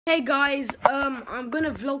Hey guys, I'm gonna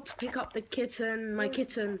vlog to pick up the kitten, my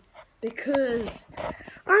kitten, because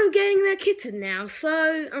I'm getting their kitten now,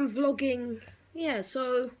 so I'm vlogging. Yeah,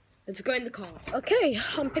 so let's go in the car. Okay,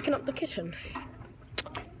 I'm picking up the kitten.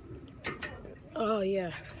 Oh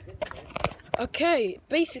yeah. Okay,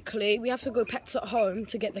 basically we have to go Pets at Home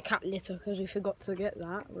to get the cat litter because we forgot to get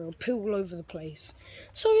that. We'll poo all over the place.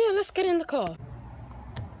 So yeah, let's get in the car.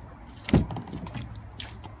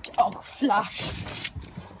 Oh, flash.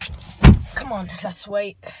 Come on, let's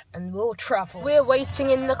wait and we'll travel. We're waiting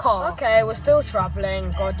in the car. Okay, we're still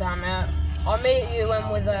traveling, god damn it. I'll meet you when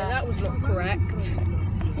we're there. That was not correct.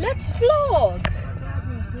 Let's vlog!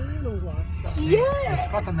 Yeah!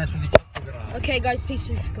 Okay guys, please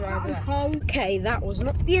subscribe. Okay, that was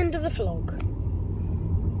not the end of the vlog.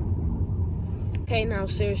 Okay, now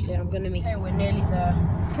seriously, I'm gonna meet. Okay, we're nearly there.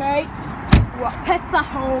 Okay, we're at Pets at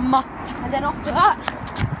Home. And then after that,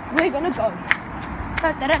 we're gonna go.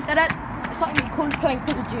 It's like me playing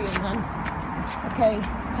Call of Duty, man. Okay,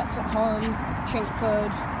 Pets at Home,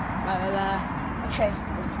 Chinkford, blah blah blah. Okay,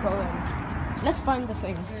 let's go in. Let's find the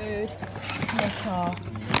thing. Food, litter,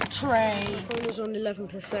 tray. My phone is on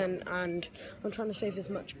 11% and I'm trying to save as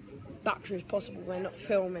much battery as possible when not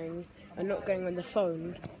filming and not going on the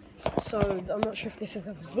phone. So I'm not sure if this is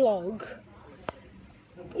a vlog.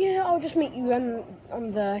 Yeah, I'll just meet you when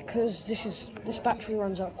I'm there because this battery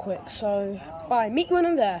runs out quick. So bye, meet you when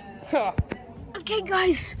I'm there. Okay,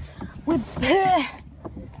 guys, we're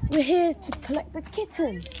here to collect the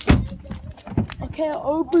kitten. Okay,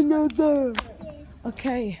 I'll open the door.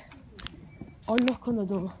 Okay, I'll knock on the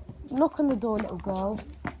door. Knock on the door, little girl.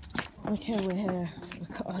 Okay, we're here.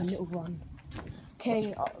 Look at her little run.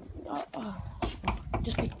 Okay,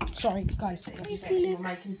 just be sorry, guys. Hey,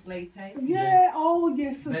 Felix. Yeah, oh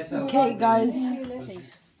yes. Okay, guys.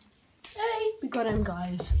 Hey, we got him,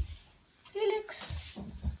 guys. Felix.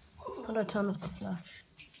 I'm gonna turn off the flash.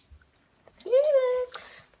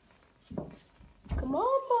 Felix. Come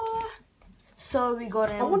on, boy. So we got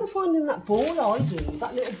him. I want to find him that ball I do.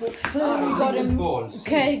 That little ball. So we got him.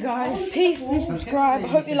 Okay, guys. Peace, please subscribe. I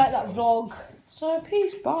hope you like that vlog. So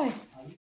peace, bye.